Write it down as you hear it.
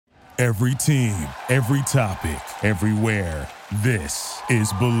Every team, every topic, everywhere. This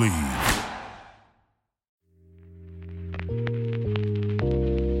is Believe.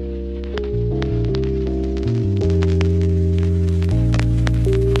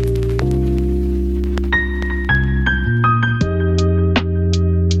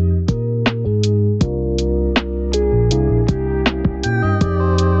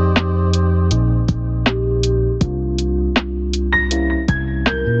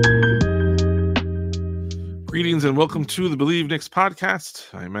 Greetings and welcome to the Believe Knicks podcast.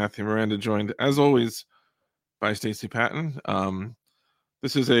 I'm Matthew Miranda, joined as always by Stacey Patton.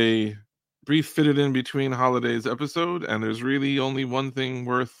 This is a brief fitted in between holidays episode, and there's really only one thing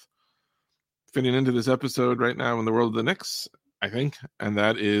worth fitting into this episode right now in the world of the Knicks, I think, and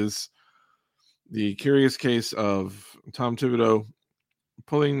that is the curious case of Tom Thibodeau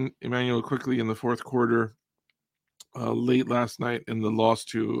pulling Immanuel Quickley in the fourth quarter late last night in the loss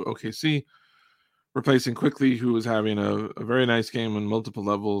to OKC, replacing Quickley, who was having a very nice game on multiple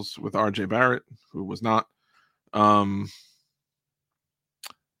levels, with RJ Barrett, who was not. I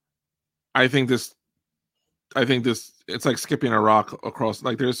think this it's like skipping a rock across.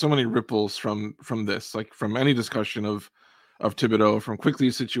 Like, there's so many ripples from this, like from any discussion of Thibodeau, from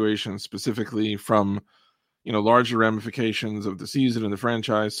Quickley's situation specifically, from larger ramifications of the season and the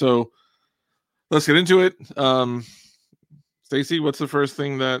franchise. So let's get into it. Stacey, what's the first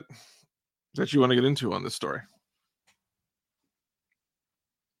thing that you want to get into on this story?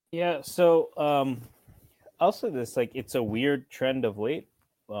 Yeah, so I'll say this, like, it's a weird trend of late.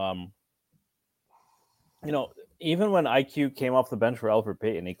 Even when IQ came off the bench for Elfrid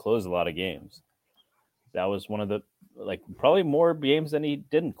Payton, he closed a lot of games. That was one of the, probably more games than he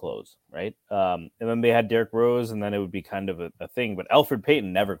didn't close, right? And then they had Derrick Rose, and then it would be kind of a thing. But Elfrid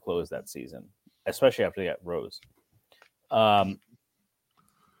Payton never closed that season, especially after they got Rose.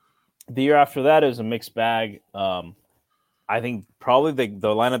 The year after that, it was a mixed bag. I think probably the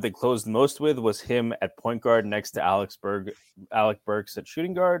lineup they closed most with was him at point guard next to Alec Burks at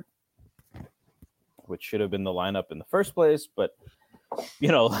shooting guard, which should have been the lineup in the first place. But,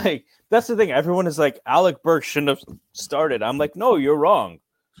 that's the thing. Everyone is like, Alec Burks shouldn't have started. I'm like, no, you're wrong.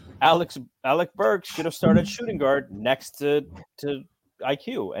 Alec Burks should have started shooting guard next to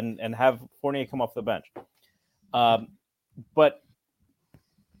IQ and have Fournier come off the bench. But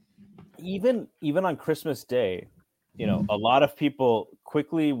even on Christmas Day, a lot of people,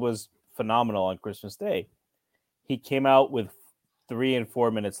 Quickley was phenomenal on Christmas Day. He came out with 3 and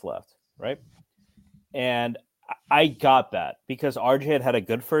 4 minutes left, right? And I got that because RJ had a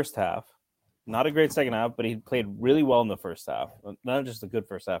good first half, not a great second half, but he played really well in the first half. Not just a good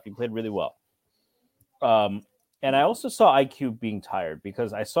first half, he played really well. And I also saw IQ being tired,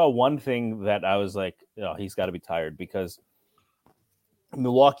 because I saw one thing that I was like, he's got to be tired, because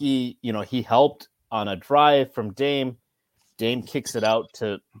Milwaukee, he helped on a drive from Dame. Dame kicks it out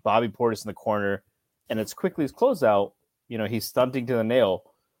to Bobby Portis in the corner, and it's Quickley's closeout. He's stunting to the nail.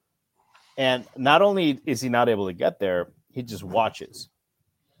 And not only is he not able to get there, he just watches.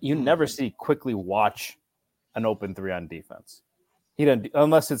 You never see Quickley watch an open 3 on defense. He doesn't,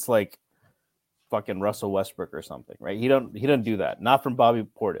 unless it's like fucking Russell Westbrook or something, right? He doesn't do that. Not from Bobby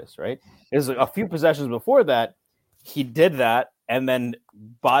Portis, right? There's a few possessions before that he did that, and then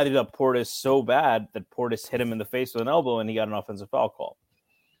bodied up Portis so bad that Portis hit him in the face with an elbow, and he got an offensive foul call.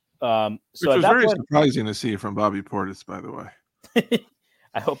 Which was very surprising to see from Bobby Portis, by the way.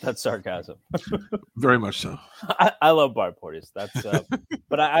 I hope that's sarcasm. Very much so. I love Bobby Portis. That's,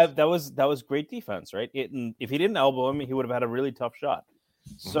 but that was great defense, right? If he didn't elbow him, he would have had a really tough shot.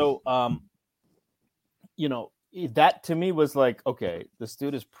 So, that to me was like, okay, this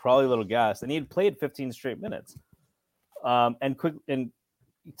dude is probably a little gassed, and he had played 15 straight minutes. And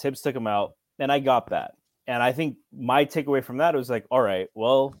Thibs took him out, and I got that. And I think my takeaway from that was like, all right,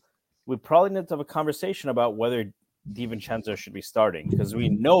 well, we probably need to have a conversation about whether DiVincenzo should be starting, because we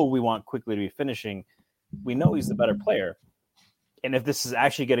know we want Quickley to be finishing. We know he's the better player. And if this is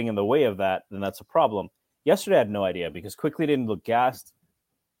actually getting in the way of that, then that's a problem. Yesterday, I had no idea, because Quickley didn't look gassed.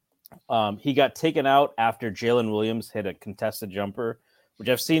 He got taken out after Jalen Williams hit a contested jumper, which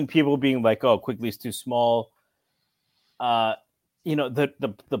I've seen people being like, oh, Quickley's too small. The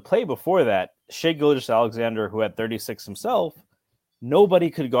play before that, Shai Gilgeous-Alexander, who had 36 himself, nobody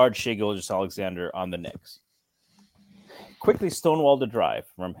could guard Shai Gilgeous-Alexander on the Knicks. Quickley stonewalled a drive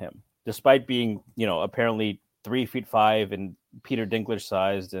from him, despite being, apparently 3'5" and Peter Dinklage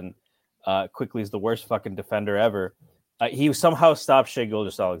sized, and Quickley's the worst fucking defender ever. He somehow stopped Shai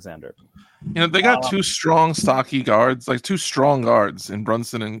Gilgeous-Alexander. They got two strong, stocky guards, like two strong guards in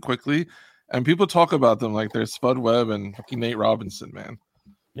Brunson and Quickley, and people talk about them like they're Spud Webb and fucking Nate Robinson, man.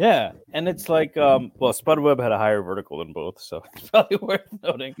 Yeah, and it's like, well, Spudweb had a higher vertical than both, so it's probably worth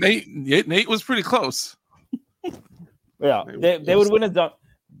noting. Nate was pretty close. Yeah, they would win a dunk.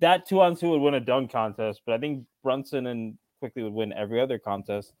 That 2-on-2 would win a dunk contest, but I think Brunson and Quickley would win every other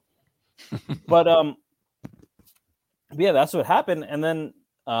contest. But yeah, that's what happened, and then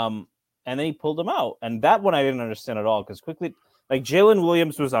he pulled him out, and that one I didn't understand at all because Quickley, like Jalen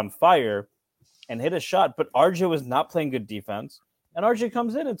Williams was on fire and hit a shot, but RJ was not playing good defense, and RJ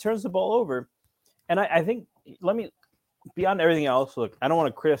comes in and turns the ball over, and I think beyond everything else, look, I don't want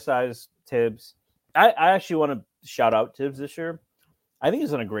to criticize Thibs. I actually want to shout out Thibs this year. I think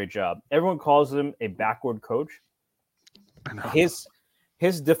he's done a great job. Everyone calls him a backward coach. I know.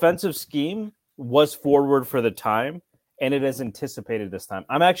 His defensive scheme was forward for the time, and it is anticipated this time.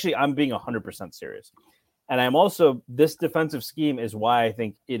 I'm being 100% serious. And I'm also, this defensive scheme is why I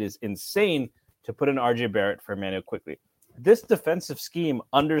think it is insane to put in RJ Barrett for Immanuel Quickley. This defensive scheme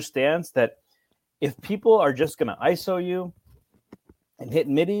understands that if people are just going to ISO you and hit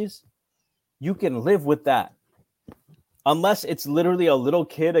middies, you can live with that. Unless it's literally a little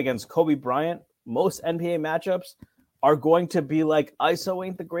kid against Kobe Bryant, most NBA matchups are going to be like, ISO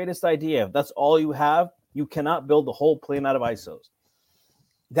ain't the greatest idea. If that's all you have, you cannot build the whole plane out of ISOs.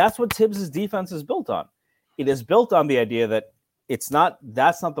 That's what Thibs' defense is built on. It is built on the idea that that's not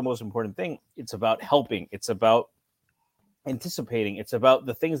the most important thing. It's about helping. It's about anticipating. It's about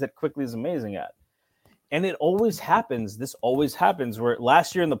the things that Quickley is amazing at. And it always happens. This always happens where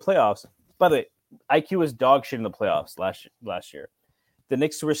last year in the playoffs, by the way, IQ was dog shit in the playoffs last year. The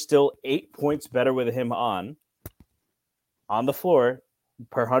Knicks were still 8 points better with him on the floor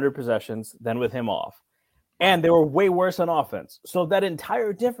per 100 possessions than with him off. And they were way worse on offense. So that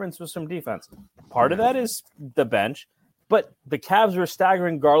entire difference was from defense. Part of that is the bench, but the Cavs were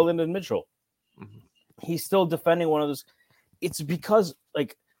staggering Garland and Mitchell. Mm-hmm. He's still defending one of those. It's because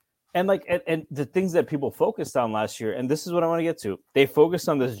and the things that people focused on last year, and this is what I want to get to. They focused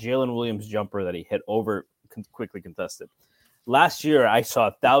on this Jalen Williams jumper that he hit over quickly contested. Last year, I saw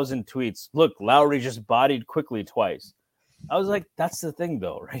 1,000 tweets. Look, Lowry just bodied Quickley twice. I was like, that's the thing,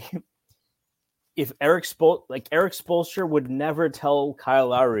 though, right? If Eric Spoelstra would never tell Kyle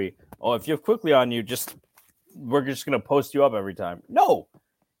Lowry, "Oh, if you have Quickley on you, we're just going to post you up every time." No,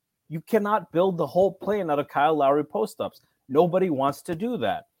 you cannot build the whole plane out of Kyle Lowry post-ups. Nobody wants to do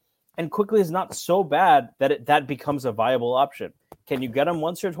that. And Quickley is not so bad that that becomes a viable option. Can you get him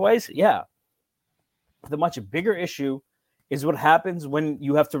once or twice? Yeah. The much bigger issue is what happens when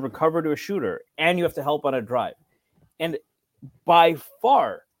you have to recover to a shooter and you have to help on a drive. And by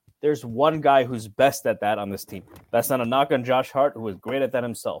far, there's one guy who's best at that on this team. That's not a knock on Josh Hart, who is great at that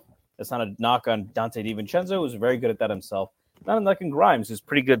himself. That's not a knock on Dante DiVincenzo, who's very good at that himself. Not a knock on Grimes, who's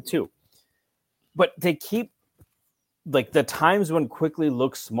pretty good too. But they keep, the times when Quickley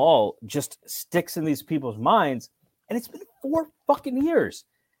looks small just sticks in these people's minds. And it's been 4 fucking years.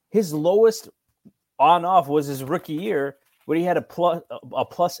 His lowest on-off was his rookie year when he had a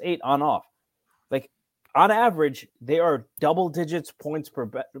 +8 on-off. On average, they are double digits points per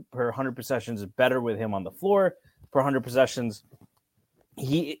 100 possessions better with him on the floor. Per 100 possessions,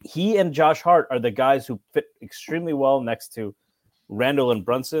 he and Josh Hart are the guys who fit extremely well next to Randall and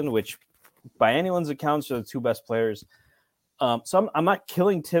Brunson, which by anyone's accounts are the 2 best players. So I'm not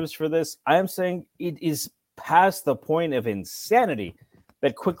killing Thibs for this. I am saying it is past the point of insanity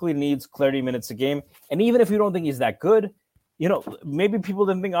that Quickley needs clarity minutes a game. And even if you don't think he's that good, maybe people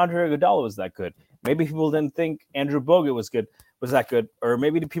didn't think Andre Iguodala was that good. Maybe people didn't think Andrew Bogut was that good. Or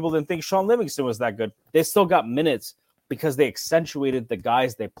maybe people didn't think Sean Livingston was that good. They still got minutes because they accentuated the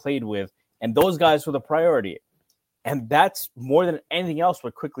guys they played with. And those guys were the priority. And that's more than anything else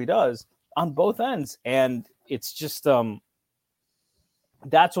what Quickley does on both ends. And it's just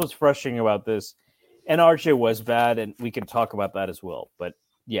that's what's frustrating about this. And RJ was bad, and we can talk about that as well. But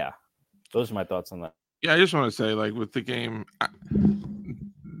yeah, those are my thoughts on that. Yeah, I just want to say, with the game,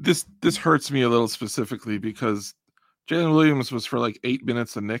 this hurts me a little specifically because Jalen Williams was for 8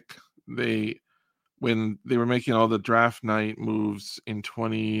 minutes a Knick. When they were making all the draft night moves in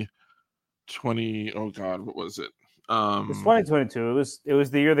 2020. Oh God, what was it? It's 2022. It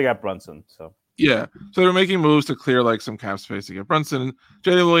was the year they got Brunson. So yeah, so they were making moves to clear some cap space to get Brunson.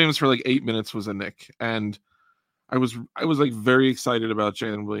 Jalen Williams for 8 minutes was a Knick, and I was very excited about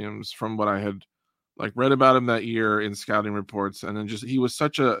Jalen Williams from what I had read about him that year in scouting reports, and then he was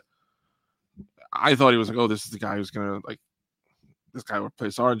I thought he was oh, this is the guy who's gonna this guy will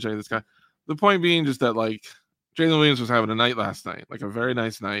replace RJ. This guy. The point being just that Jalen Williams was having a night last night, a very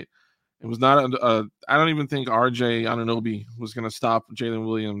nice night. It was not I don't even think RJ Anunoby was gonna stop Jalen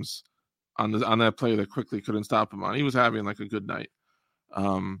Williams on that play that Quickley couldn't stop him on. He was having a good night.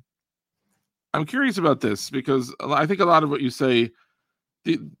 I'm curious about this because I think a lot of what you say,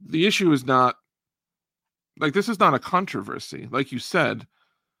 the issue is not like this is not a controversy. Like you said,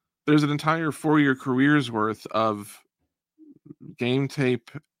 there's an entire 4-year career's worth of game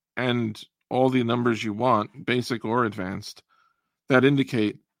tape and all the numbers you want, basic or advanced, that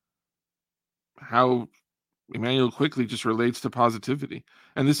indicate how Immanuel Quickley just relates to positivity.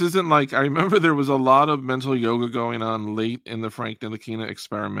 And this isn't like, I remember there was a lot of mental yoga going on late in the Frank Ntilikina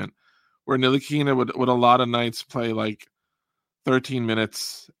experiment, where Ntilikina would a lot of nights play like 13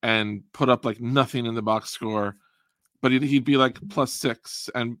 minutes and put up like nothing in the box score, but he'd be like +6,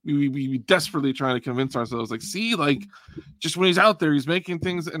 and we'd be desperately trying to convince ourselves, like, see, like, just when he's out there, he's making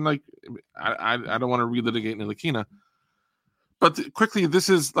things, and like, I don't want to relitigate Ntilikina, but Quickley, this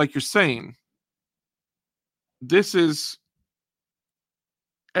is like you're saying, this is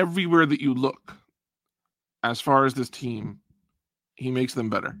everywhere that you look. As far as this team, he makes them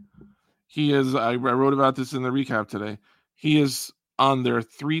better. He is. I wrote about this in the recap today. He is on their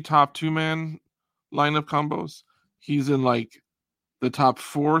 3 top 2-man lineup combos. He's in like the top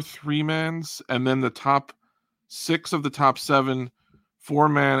 4 3-mans, and then the top 6 of the top 7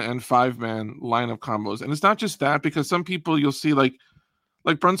 4-man and 5-man lineup combos. And it's not just that, because some people you'll see like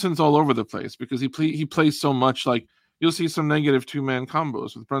Brunson's all over the place because he plays so much. Like you'll see some negative 2-man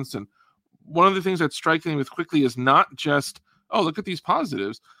combos with Brunson. One of the things that's striking with Quickley is not just, oh, look at these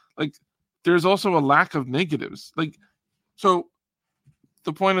positives. Like there's also a lack of negatives. Like, so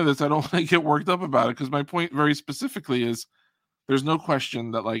the point of this, I don't want to get worked up about it, because my point very specifically is there's no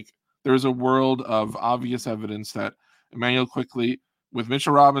question that like there's a world of obvious evidence that Immanuel Quickley, with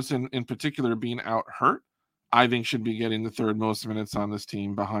Mitchell Robinson in particular being out hurt, I think should be getting the 3rd most minutes on this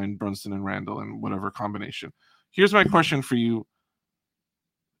team behind Brunson and Randall in whatever combination. Here's my question for you.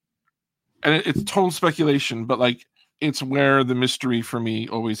 And it's total speculation, but like it's where the mystery for me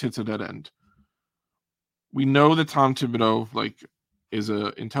always hits a dead end. We know that Tom Thibodeau like is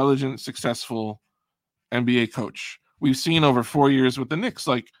an intelligent, successful NBA coach. We've seen over 4 years with the Knicks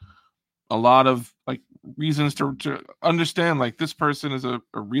like a lot of like reasons to understand like this person is a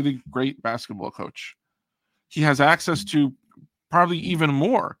really great basketball coach. He has access to probably even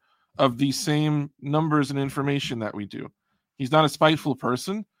more of these same numbers and information that we do. He's not a spiteful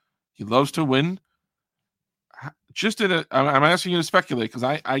person. He loves to win. I'm asking you to speculate because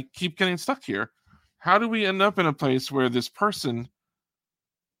I keep getting stuck here. How do we end up in a place where this person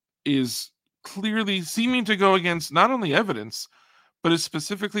is clearly seeming to go against not only evidence, but is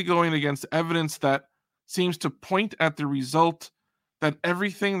specifically going against evidence that seems to point at the result that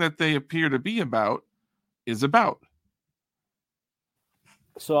everything that they appear to be about is about?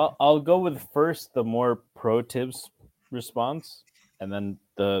 So I'll go with first the more pro Thibs response, and then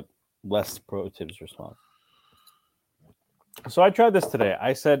the less pro Thibs response. So I tried this today.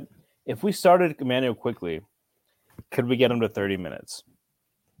 I said, if we started Immanuel Quickley, could we get him to 30 minutes?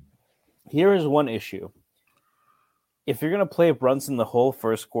 Here is one issue. If you're going to play Brunson the whole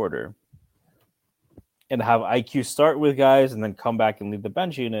first quarter and have IQ start with guys and then come back and lead the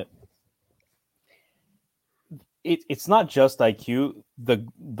bench unit, it's not just IQ. The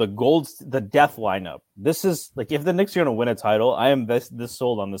death lineup. This is like, if the Knicks are going to win a title, I am this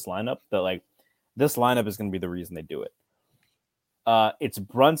sold on this lineup that like this lineup is going to be the reason they do it. It's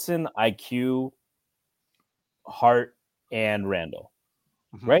Brunson, IQ, Hart, and Randall,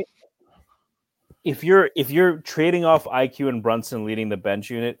 right? If you're trading off IQ and Brunson leading the bench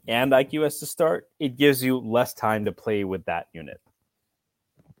unit and IQ has to start, it gives you less time to play with that unit.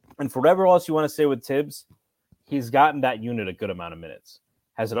 And for whatever else you want to say with Thibs, he's gotten that unit a good amount of minutes.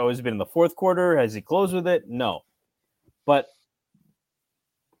 Has it always been in the fourth quarter? Has he closed with it? No. But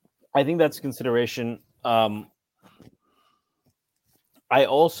I think that's a consideration. I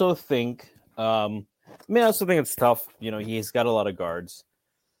also think it's tough. You know, he's got a lot of guards.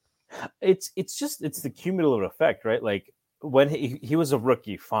 It's the cumulative effect, right? Like when he was a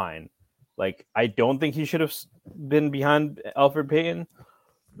rookie, fine. Like I don't think he should have been behind Elfrid Payton.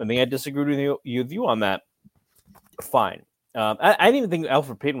 I think I disagreed with you on that. Fine. I didn't even think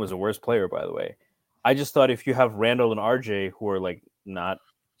Elfrid Payton was a worse player, by the way. I just thought if you have Randall and RJ who are like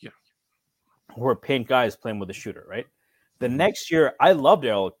who are paint guys playing with a shooter, right? The next year, I loved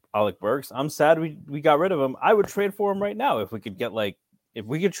Alec Burks. I'm sad we got rid of him. I would trade for him right now if we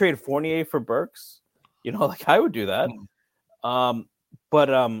could trade Fournier for Burks. You know, like I would do that. But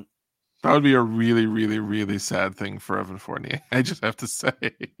that would be a really, really, really sad thing for Evan Fournier. I just have to say,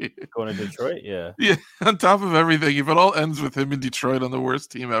 going to Detroit, yeah. On top of everything, if it all ends with him in Detroit on the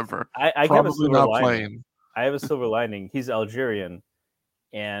worst team ever, I probably have not playing. I have a silver lining. He's Algerian,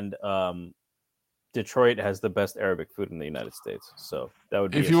 and Detroit has the best Arabic food in the United States. So that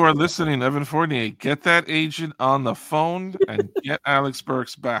would be. If you are listening, Evan Fournier, get that agent on the phone and get Alex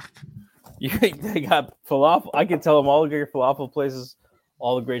Burks back. They got falafel. I can tell them all the great falafel places,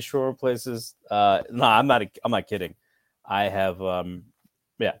 all the great shawarma places. No, I'm not kidding. I have,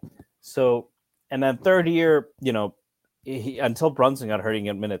 yeah. So, and then third year, until Brunson got hurt, he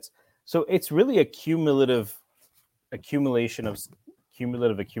got minutes. So it's really a cumulative accumulation.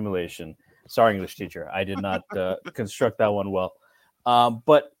 Sorry, English teacher. I did not construct that one well.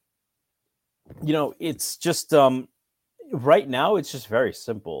 But, it's just right now, it's just very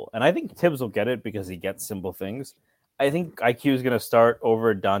simple. And I think Thibs will get it because he gets simple things. I think IQ is going to start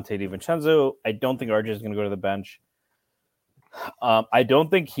over Dante DiVincenzo. I don't think RJ is going to go to the bench. I don't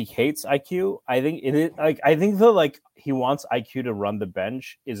think he hates IQ. I think it is I think he wants IQ to run the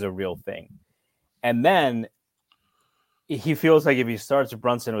bench is a real thing. And then he feels like if he starts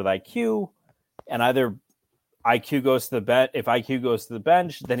Brunson with IQ and either IQ goes to the bench, if IQ goes to the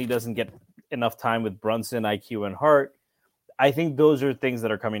bench, then he doesn't get enough time with Brunson, IQ, and Hart. I think those are things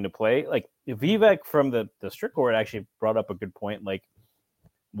that are coming to play. Like Vivek from the strict court actually brought up a good point. Like,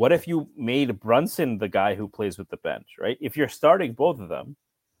 what if you made Brunson the guy who plays with the bench, right? If you're starting both of them.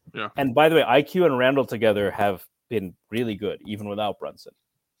 Yeah. And by the way, IQ and Randall together have been really good, even without Brunson.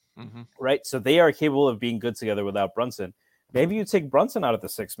 Mm-hmm. Right? So they are capable of being good together without Brunson. Maybe you take Brunson out at the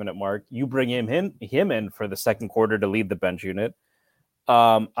 6-minute mark. You bring him in for the second quarter to lead the bench unit.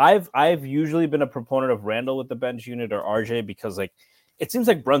 I've usually been a proponent of Randall with the bench unit or RJ because it seems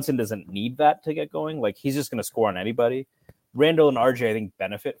like Brunson doesn't need that to get going. Like he's just going to score on anybody. Randall and RJ, I think,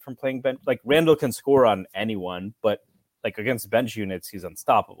 benefit from playing bench. Like Randall can score on anyone, but against bench units, he's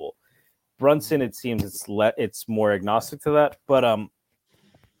unstoppable. Brunson, it seems it's more agnostic to that. But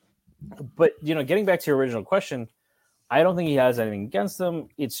getting back to your original question, I don't think he has anything against them.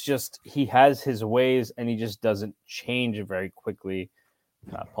 It's just he has his ways, and he just doesn't change very quickly.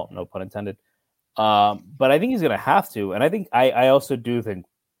 No pun intended. But I think he's going to have to, and I think I also do think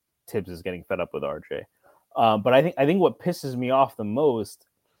Thibs is getting fed up with RJ. But I think what pisses me off the most,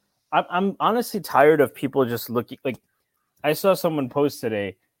 I'm honestly tired of people just looking like. I saw someone post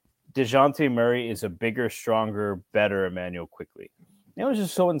today, DeJounte Murray is a bigger, stronger, better Immanuel Quickley. It was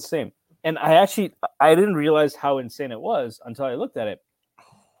just so insane. And I didn't realize how insane it was until I looked at it.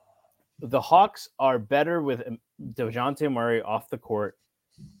 The Hawks are better with DeJounte Murray off the court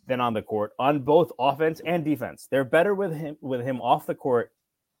than on the court on both offense and defense. They're better with him off the court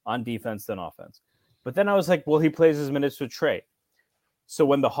on defense than offense. But then I was like, well, he plays his minutes with Trae. So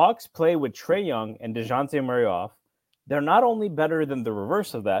when the Hawks play with Trae Young and DeJounte Murray off, they're not only better than the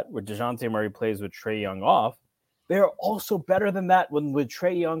reverse of that, where DeJounte Murray plays with Trae Young off, they are also better than that when with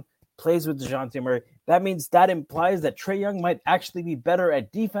Trae Young plays with DeJounte Murray. That implies that Trae Young might actually be better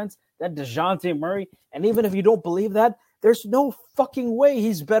at defense than DeJounte Murray. And even if you don't believe that, there's no fucking way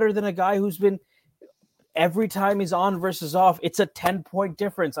he's better than a guy who's been every time he's on versus off. It's a 10-point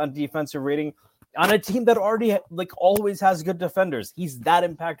difference on defensive rating on a team that already always has good defenders. He's that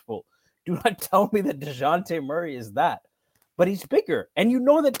impactful. Do not tell me that DeJounte Murray is that. But he's bigger. And you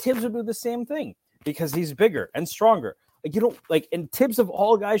know that Thibs would do the same thing because he's bigger and stronger. And Thibs of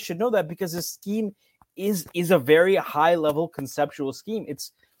all guys should know that because his scheme is a very high level conceptual scheme.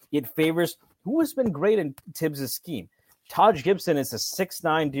 It favors who has been great in Thibs' scheme. Taj Gibson is a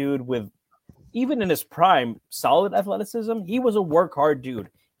 6'9" dude with, even in his prime, solid athleticism. He was a work hard dude.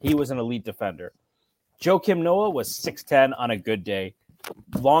 He was an elite defender. Joakim Noah was 6'10" on a good day.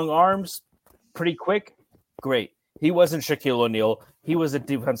 Long arms, pretty quick, great. He wasn't Shaquille O'Neal. He was a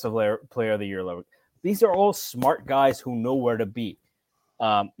defensive player of the year level. These are all smart guys who know where to be.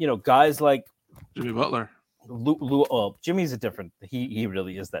 Guys like Jimmy Butler. Jimmy's a different. He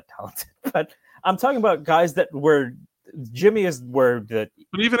really is that talented. But I'm talking about guys that were. Jimmy is where the.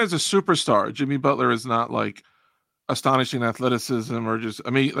 But even as a superstar, Jimmy Butler is not astonishing athleticism or just. I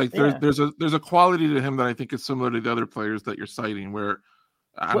mean, there's a quality to him that I think is similar to the other players that you're citing. Where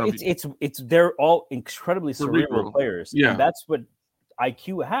they're all incredibly cerebral players. Yeah, and that's what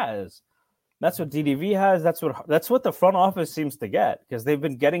IQ has. That's what DDV has. That's what the front office seems to get because they've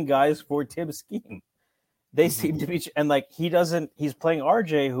been getting guys for Thibs' scheme. They seem to be, and he's playing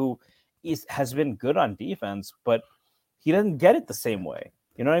RJ, who has been good on defense, but he doesn't get it the same way.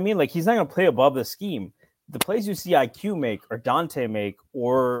 You know what I mean? He's not going to play above the scheme. The plays you see IQ make, or Dante make,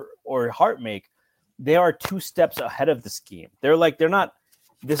 or Hart make, they are 2 steps ahead of the scheme. They're not.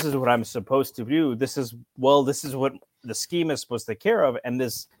 This is what I'm supposed to do. This is what the scheme is supposed to take care of, and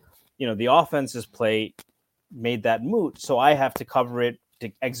this. The offense's play made that moot, so I have to cover it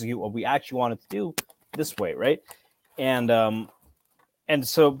to execute what we actually wanted to do this way, right? And And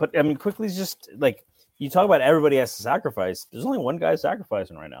so, but I mean, Quickley's just like, you talk about everybody has to sacrifice. There's only one guy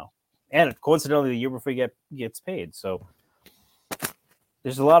sacrificing right now. And coincidentally, the year before he gets paid. So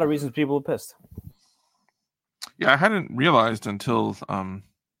there's a lot of reasons people are pissed. Yeah, I hadn't realized until I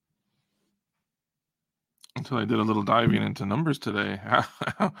did a little diving into numbers today.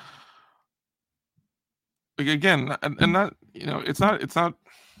 Again, and that, it's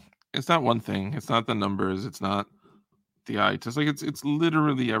not one thing. It's not the numbers. It's not the eye test. Like it's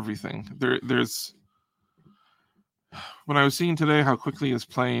literally everything. There's when I was seeing today how Quickley is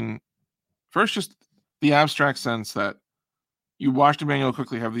playing. First, just the abstract sense that you watched Immanuel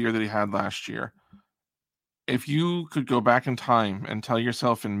Quickley have the year that he had last year. If you could go back in time and tell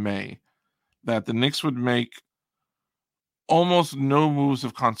yourself in May that the Knicks would make almost no moves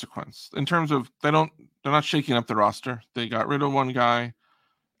of consequence in terms of they're not shaking up the roster. They got rid of one guy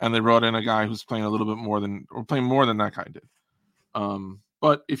and they brought in a guy who's playing a little bit more than that guy did.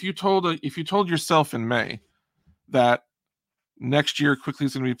 But if you told yourself in May that next year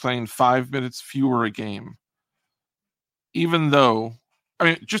Quickley's going to be playing 5 minutes fewer a game, even though, I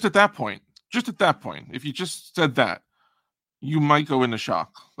mean, just at that point, if you just said that, you might go into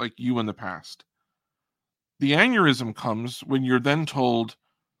shock, like you in the past. The aneurysm comes when you're then told,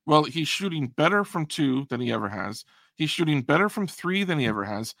 well, he's shooting better from 2 than he ever has. He's shooting better from 3 than he ever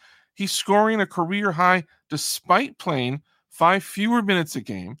has. He's scoring a career high despite playing 5 fewer minutes a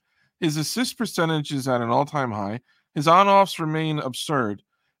game. His assist percentage is at an all-time high. His on-offs remain absurd.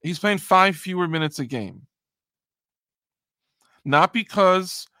 He's playing 5 fewer minutes a game. Not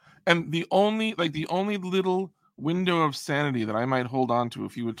because, and the only little window of sanity that I might hold on to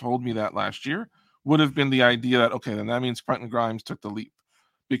if you had told me that last year would have been the idea that, okay, then that means Quentin Grimes took the leap,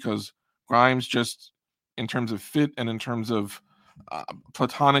 because Grimes just, in terms of fit and in terms of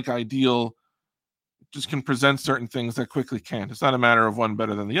platonic ideal, just can present certain things that Quickley can't. It's not a matter of one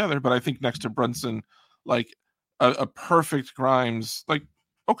better than the other, but I think next to Brunson, like a perfect Grimes, like,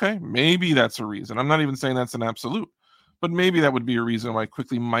 okay, maybe that's a reason. I'm not even saying that's an absolute, but maybe that would be a reason why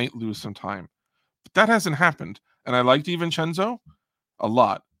Quickley might lose some time. But that hasn't happened. And I liked DiVincenzo a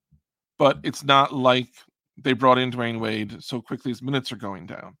lot, but it's not like they brought in Dwayne Wade so Quickley's minutes are going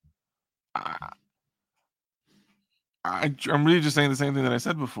down. I'm really just saying the same thing that I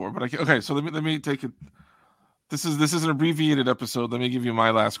said before, but okay. So let me take it. This is an abbreviated episode. Let me give you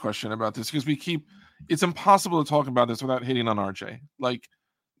my last question about this, because it's impossible to talk about this without hitting on RJ. Like,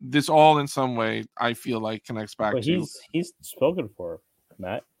 this all in some way, I feel like connects back to. He's spoken for,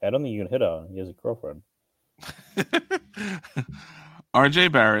 Matt. I don't think you can hit on. He has a girlfriend.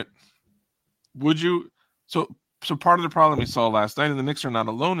 RJ Barrett. Would you? So part of the problem we saw last night, and the Knicks are not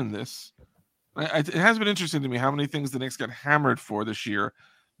alone in this. It has been interesting to me how many things the Knicks got hammered for this year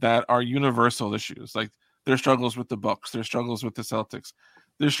that are universal issues, like their struggles with the Bucks, their struggles with the Celtics,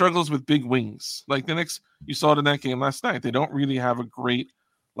 their struggles with big wings. Like the Knicks, you saw it in that game last night. They don't really have a great,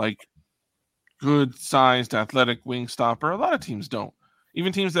 like, good-sized athletic wing stopper. A lot of teams don't.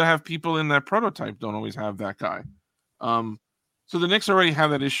 Even teams that have people in that prototype don't always have that guy. So the Knicks already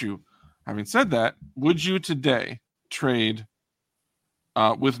have that issue. Having said that, would you today trade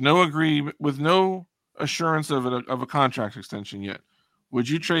with no assurance of a contract extension yet? Would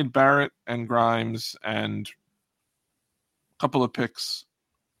you trade Barrett and Grimes and a couple of picks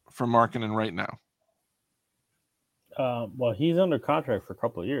for Markkanen right now? Well, he's under contract for a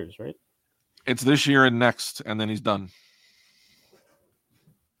couple of years, right? It's this year and next, and then he's done.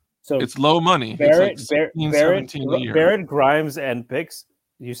 So it's low money. Barrett, it's like 16, Barrett, 17 a year. Barrett, Grimes, and picks.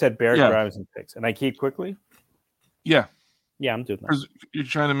 You said Barrett, Grimes, and picks, and I keep Quickley. Yeah, I'm doing that. You're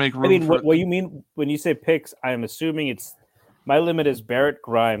trying to make room. I mean, what you mean when you say picks? I'm assuming it's my limit is Barrett,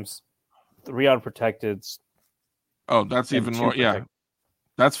 Grimes, 3 unprotected. Oh, that's even more. Yeah,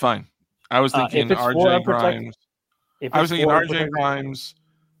 that's fine. I was thinking RJ Grimes. I was thinking RJ Grimes,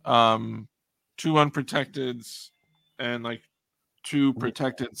 2 unprotecteds, and like 2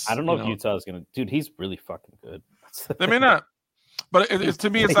 protecteds. I don't know if Utah's gonna. Dude, he's really fucking good. They may not, but to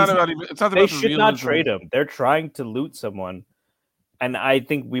me, it's not about even. It's not about. They should not trade him. They're trying to loot someone, and I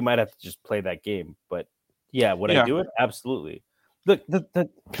think we might have to just play that game. But yeah, would I do it? Absolutely. Look,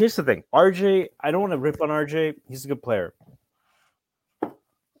 here's the thing. RJ, I don't want to rip on RJ. He's a good player.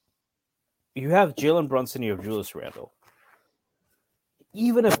 You have Jalen Brunson, you have Julius Randle.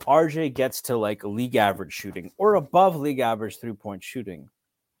 Even if RJ gets to like league average shooting or above league average 3-point shooting,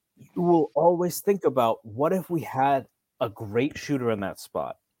 you will always think about what if we had a great shooter in that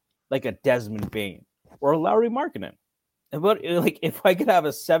spot, like a Desmond Bane or a Lauri Markkanen. But like if I could have a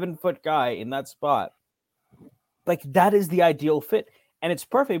 7-foot guy in that spot, like that is the ideal fit. And it's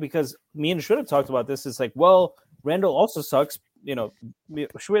perfect because me and Shud have talked about this. It's like, well, Randall also sucks.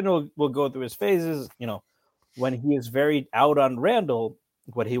 Schwinn will go through his phases. When he is very out on Randall,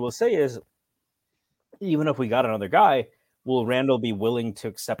 what he will say is, even if we got another guy, will Randall be willing to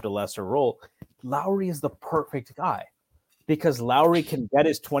accept a lesser role? Lowry is the perfect guy because Lowry can get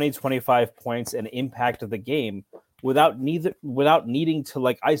his 20, 25 points and impact the game without needing to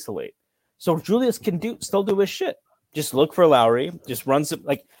like isolate. So Julius can still do his shit. Just look for Lowry. Just run some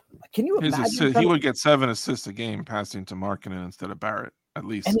Can you imagine? He would get 7 assists a game passing to Markkanen instead of Barrett at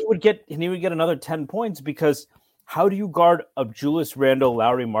least, and he would get another 10 points because how do you guard a Julius Randle,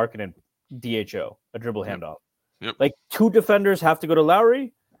 Lowry, Markkanen DHO, a dribble handoff? Yep. Like 2 defenders have to go to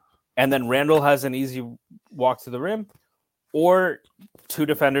Lowry, and then Randle has an easy walk to the rim, or 2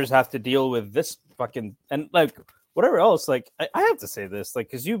 defenders have to deal with this fucking and like whatever else. Like I have to say this, like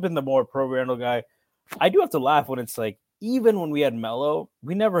because you've been the more pro Randle guy. I do have to laugh when it's like even when we had Melo,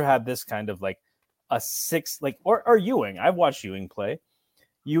 we never had this kind of like a 6 like or Ewing. I've watched Ewing play.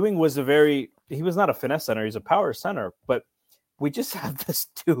 Ewing was he was not a finesse center, he's a power center, but we just have this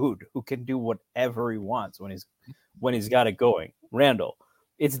dude who can do whatever he wants when he's got it going. Randall.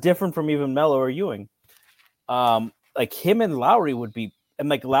 It's different from even Melo or Ewing. Like him and Lowry would be, and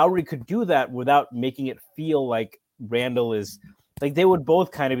like Lowry could do that without making it feel like Randall is like they would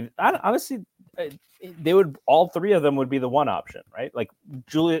both kind of honestly they would all 3 of them would be the one option, right? Like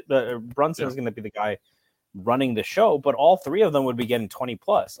Brunson is going to be the guy running the show, but all 3 of them would be getting 20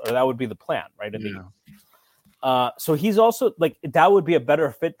 plus, or that would be the plan, right? So he's also like that would be a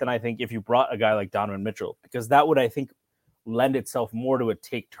better fit than I think if you brought a guy like Donovan Mitchell, because that would I think lend itself more to a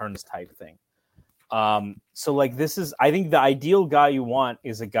take turns type thing. So like this is I think the ideal guy you want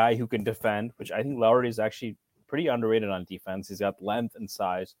is a guy who can defend, which I think Lowry is actually pretty underrated on defense. He's got length and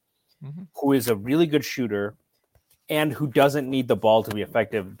size, who is a really good shooter, and who doesn't need the ball to be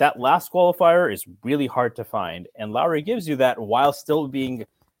effective. That last qualifier is really hard to find, and Lowry gives you that while still being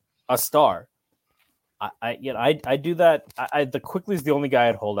a star. I do that. The Quickley is the only guy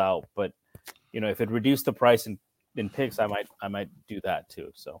I'd hold out, but if it reduced the price in picks, I might do that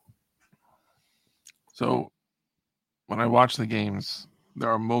too. So when I watch the games, there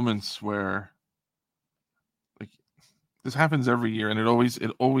are moments where like this happens every year, and it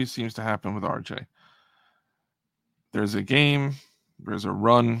always seems to happen with RJ. There's a game, there's a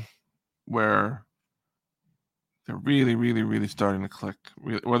run where they're really, really, really starting to click.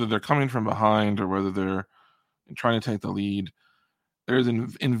 Whether they're coming from behind or whether they're trying to take the lead, there's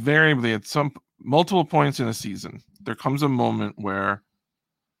invariably at multiple points in a season, there comes a moment where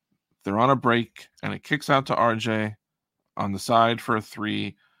they're on a break and it kicks out to RJ on the side for a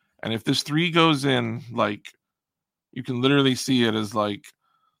 3. And if this 3 goes in, like you can literally see it as like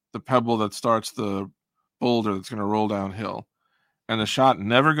the pebble that starts the boulder that's going to roll downhill, and the shot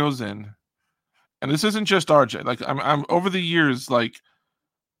never goes in. And this isn't just RJ. Like I'm over the years, like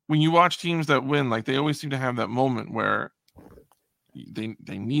when you watch teams that win, like they always seem to have that moment where they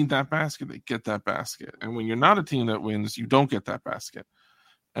need that basket, they get that basket. And when you're not a team that wins, you don't get that basket.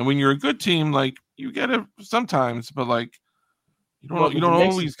 And when you're a good team, like you get it sometimes, but like you don't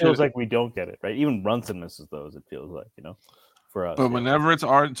always. It feels like we don't get it, right? Even Brunson misses those. It feels like for us. But whenever it's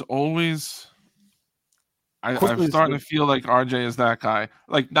always. I'm starting to feel like RJ is that guy.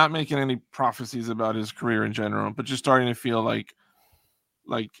 Like not making any prophecies about his career in general, but just starting to feel like.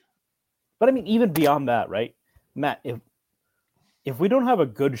 But I mean, even beyond that, right, Matt? If we don't have a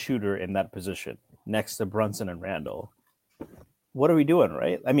good shooter in that position next to Brunson and Randall, what are we doing,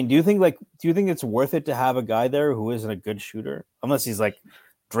 right? I mean, do you think it's worth it to have a guy there who isn't a good shooter, unless he's like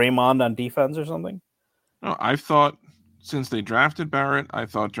Draymond on defense or something? No, I've thought. Since they drafted Barrett, I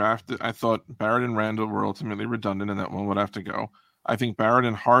thought Barrett and Randall were ultimately redundant, and that one would have to go. I think Barrett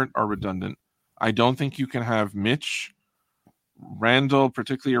and Hart are redundant. I don't think you can have Mitch, Randall,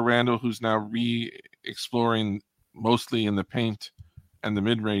 particularly a Randall who's now re-exploring mostly in the paint and the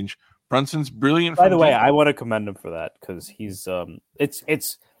mid-range. Brunson's brilliant. By the way, I want to commend him for that because he's it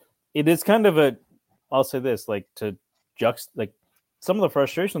is kind of a. I'll say this, like to like some of the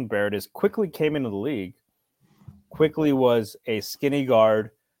frustration with Barrett is Quickley came into the league. Quickley was a skinny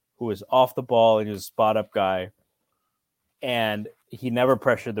guard who was off the ball and he was a spot-up guy, and he never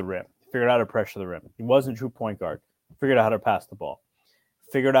pressured the rim. Figured out how to pressure the rim. He wasn't a true point guard. Figured out how to pass the ball.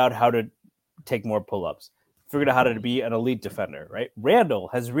 Figured out how to take more pull-ups. Figured out how to be an elite defender, right? Randall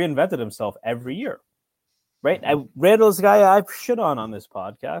has reinvented himself every year, right? Randall's a guy I've shit on this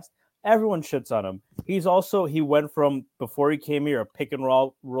podcast. Everyone shits on him. He went from, before he came here, a pick and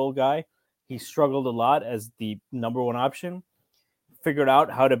roll guy. He struggled a lot as the number one option. Figured out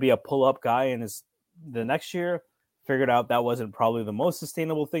how to be a pull-up guy in the next year. Figured out that wasn't probably the most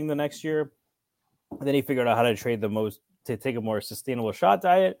sustainable thing the next year. And then he figured out how to trade the most to take a more sustainable shot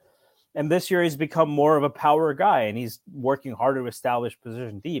diet. And this year he's become more of a power guy, and he's working harder to establish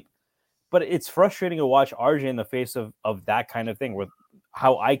position deep. But it's frustrating to watch RJ in the face of that kind of thing, with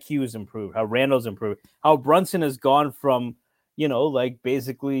how IQ has improved, how Randall's improved, how Brunson has gone from, like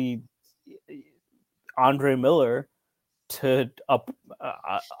basically Andre Miller to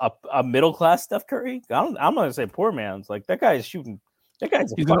a middle class Steph Curry. I'm not gonna say poor man's. Like, that guy is shooting.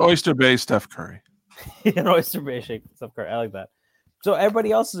 He's an Oyster Bay Steph Curry. An Oyster Bay shake Steph Curry. I like that. So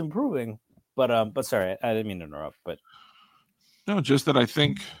everybody else is improving, but sorry, I didn't mean to interrupt. But no, just that I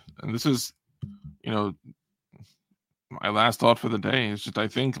think, and this is, my last thought for the day is just I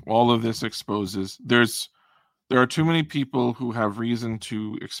think all of this exposes there are too many people who have reason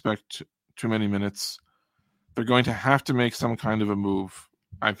to expect too many minutes. They're going to have to make some kind of a move.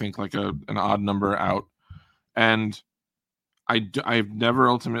 I think like an odd number out, and I've never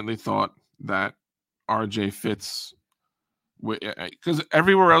ultimately thought that RJ fits, because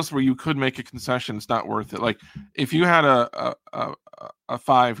everywhere else where you could make a concession, it's not worth it. Like if you had a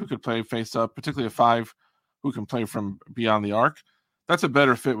five who could play face up, particularly a five who can play from beyond the arc, that's a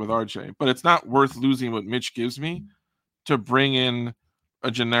better fit with RJ. But it's not worth losing what Mitch gives me to bring in a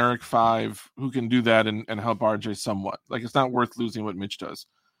generic five who can do that and help RJ somewhat. Like, it's not worth losing what Mitch does.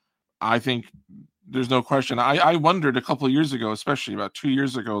 I think there's no question. I wondered a couple of years ago, especially about 2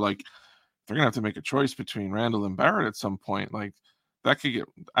 years ago, like, they're going to have to make a choice between Randall and Barrett at some point. Like, that could get,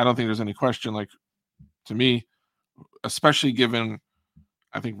 I don't think there's any question, like, to me, especially given,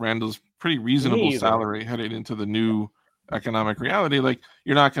 I think Randall's pretty reasonable salary headed into the new economic reality. Like,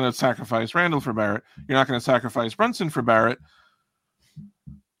 you're not going to sacrifice Randall for Barrett. You're not going to sacrifice Brunson for Barrett.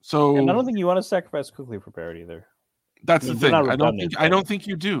 So, and I don't think you want to sacrifice Quickley for Barrett either. That's the thing. I don't think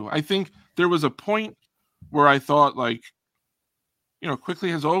you do. I think there was a point where I thought, like, Quickley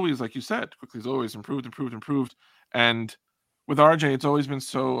has always, like you said, Quickley's always improved. And with RJ, it's always been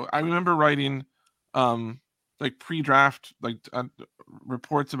so. I remember writing, like pre-draft, like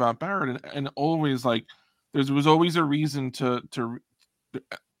reports about Barrett, and always like there was always a reason to.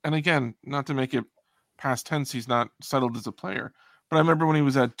 And again, not to make it past tense, he's not settled as a player. But I remember when he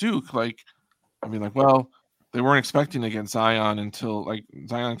was at Duke, like, I mean, like, well, they weren't expecting against Zion until, like,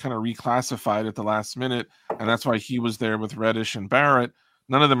 Zion kind of reclassified at the last minute, and that's why he was there with Reddish and Barrett.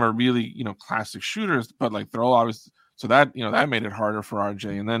 None of them are really, classic shooters, but, like, they're all always – so that, that made it harder for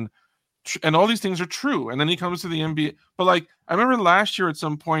RJ. And all these things are true. And then he comes to the NBA. But, like, I remember last year at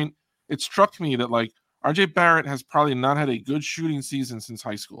some point, it struck me that, like, RJ Barrett has probably not had a good shooting season since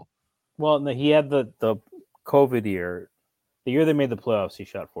high school. Well, he had the COVID year. The year they made the playoffs, he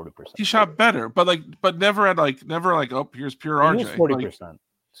shot 40%. He shot better, but never oh, here's pure RJ. He was 40%.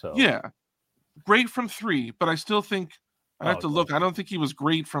 So yeah, great from three, but I still think I have to look. I don't think he was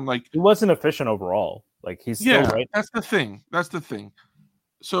great from, like, he wasn't efficient overall. Like, he's still right. That's the thing.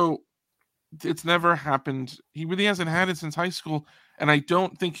 So it's never happened. He really hasn't had it since high school, and I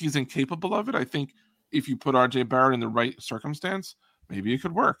don't think he's incapable of it. I think if you put RJ Barrett in the right circumstance, maybe it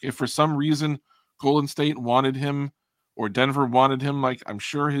could work. If for some reason Golden State wanted him, or Denver wanted him, like, I'm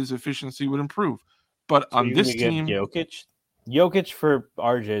sure his efficiency would improve. But so on this team, Jokic for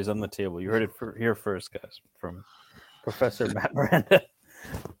RJ is on the table. You heard it here first, guys, from Professor Matt Miranda.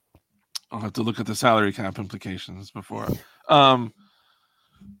 I'll have to look at the salary cap implications before. I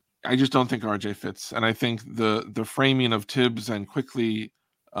just don't think RJ fits, and I think the framing of Thibs and Quickley.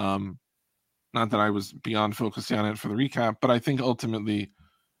 Not that I was beyond focusing on it for the recap, but I think ultimately.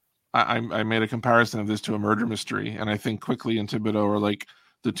 I made a comparison of this to a murder mystery, and I think Quickley and Thibodeau are like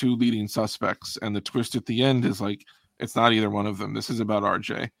the two leading suspects, and the twist at the end is like it's not either one of them. This is about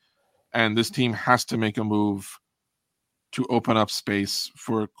RJ, and this team has to make a move to open up space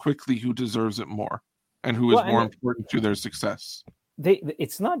for Quickley, who deserves it more, and who is more important to their success.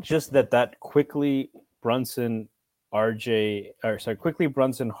 It's not just that Quickley, Brunson, Quickley,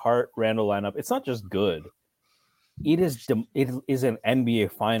 Brunson, Hart, Randall lineup. It's not just good. It is an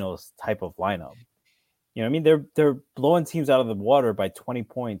NBA Finals type of lineup. You know what I mean? They're blowing teams out of the water by 20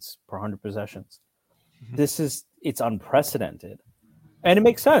 points per 100 possessions. Mm-hmm. It's unprecedented. And it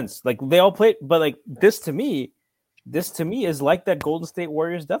makes sense. Like, they all play, but like this to me is like that Golden State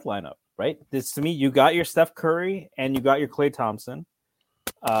Warriors death lineup, right? This to me, you got your Steph Curry and you got your Klay Thompson.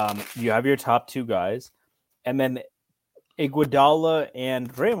 You have your top two guys, and then Iguodala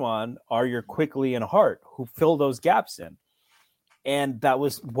and Draymond are your Quickley and Hart who fill those gaps in. And that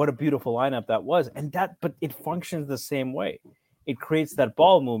was what a beautiful lineup that was. But it functions the same way. It creates that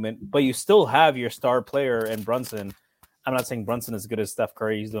ball movement, but you still have your star player and Brunson. I'm not saying Brunson is as good as Steph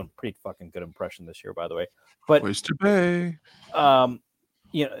Curry. He's doing a pretty fucking good impression this year, by the way. But Oyster Bay. I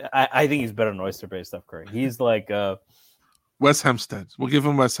think he's better than Oyster Bay Steph Curry. He's like Wes Hempstead. We'll give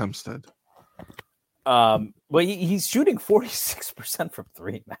him Wes Hempstead. Well, he's shooting 46% from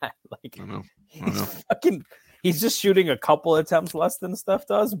three, man. Like, I know. He's just shooting a couple attempts less than Steph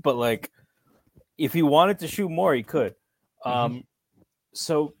does, but like, if he wanted to shoot more, he could.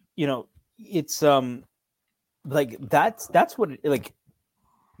 So it's like that's what like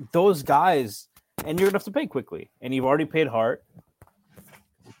those guys, and you're gonna have to pay Quickley, and you've already paid Hart.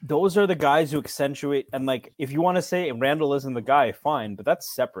 Those are the guys who accentuate, and like if you want to say Randall isn't the guy, fine, but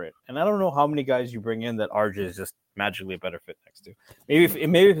that's separate. And I don't know how many guys you bring in that RJ is just magically a better fit next to. Maybe if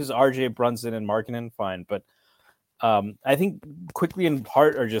it's RJ, Brunson, and Markkanen, fine. But I think Quickley and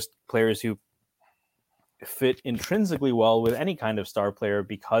Hart are just players who fit intrinsically well with any kind of star player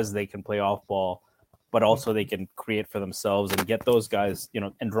because they can play off ball, but also they can create for themselves and get those guys,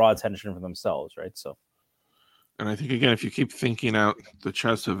 and draw attention for themselves, right? So. And I think, again, if you keep thinking out the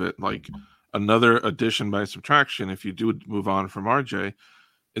chess of it, like another addition by subtraction, if you do move on from RJ,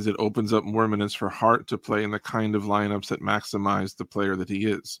 is it opens up more minutes for Hart to play in the kind of lineups that maximize the player that he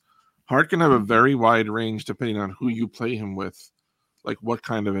is. Hart can have a very wide range depending on who you play him with, like what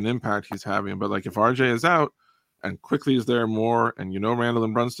kind of an impact he's having. But like if RJ is out and Quickley is there more, and Randall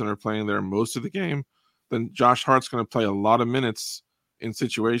and Brunson are playing there most of the game, then Josh Hart's going to play a lot of minutes in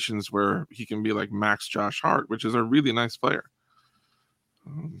situations where he can be like max Josh Hart, which is a really nice player.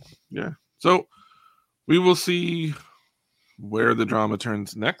 So we will see where the drama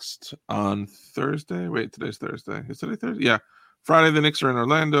turns next on Thursday. Wait, today's Thursday. Is today Thursday? Yeah. Friday, the Knicks are in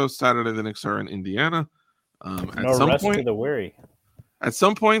Orlando. Saturday, the Knicks are in Indiana. At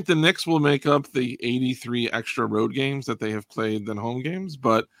some point, the Knicks will make up the 83 extra road games that they have played than home games,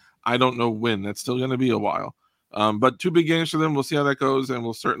 but I don't know when. That's still going to be a while. But 2 big games for them. We'll see how that goes, and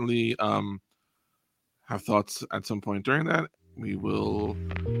we'll certainly have thoughts at some point during that. We will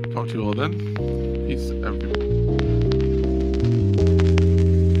talk to you all then. Peace, everybody.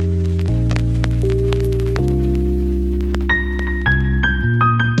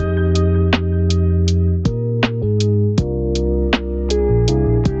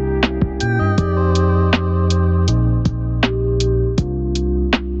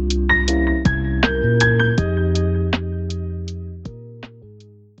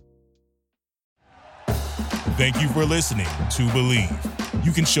 Thank you for listening to Believe.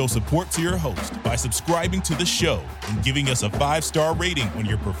 You can show support to your host by subscribing to the show and giving us a 5-star rating on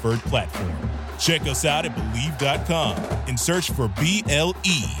your preferred platform. Check us out at Believe.com and search for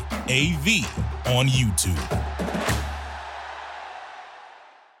BLEAV on YouTube.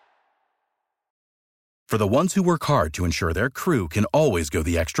 For the ones who work hard to ensure their crew can always go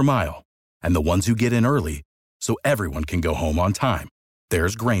the extra mile, and the ones who get in early so everyone can go home on time,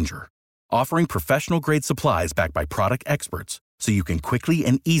 there's Grainger, offering professional-grade supplies backed by product experts so you can quickly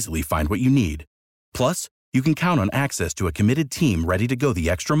and easily find what you need. Plus, you can count on access to a committed team ready to go the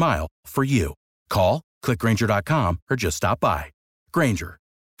extra mile for you. Call, click Grainger.com, or just stop by. Grainger,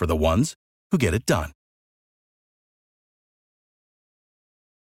 for the ones who get it done.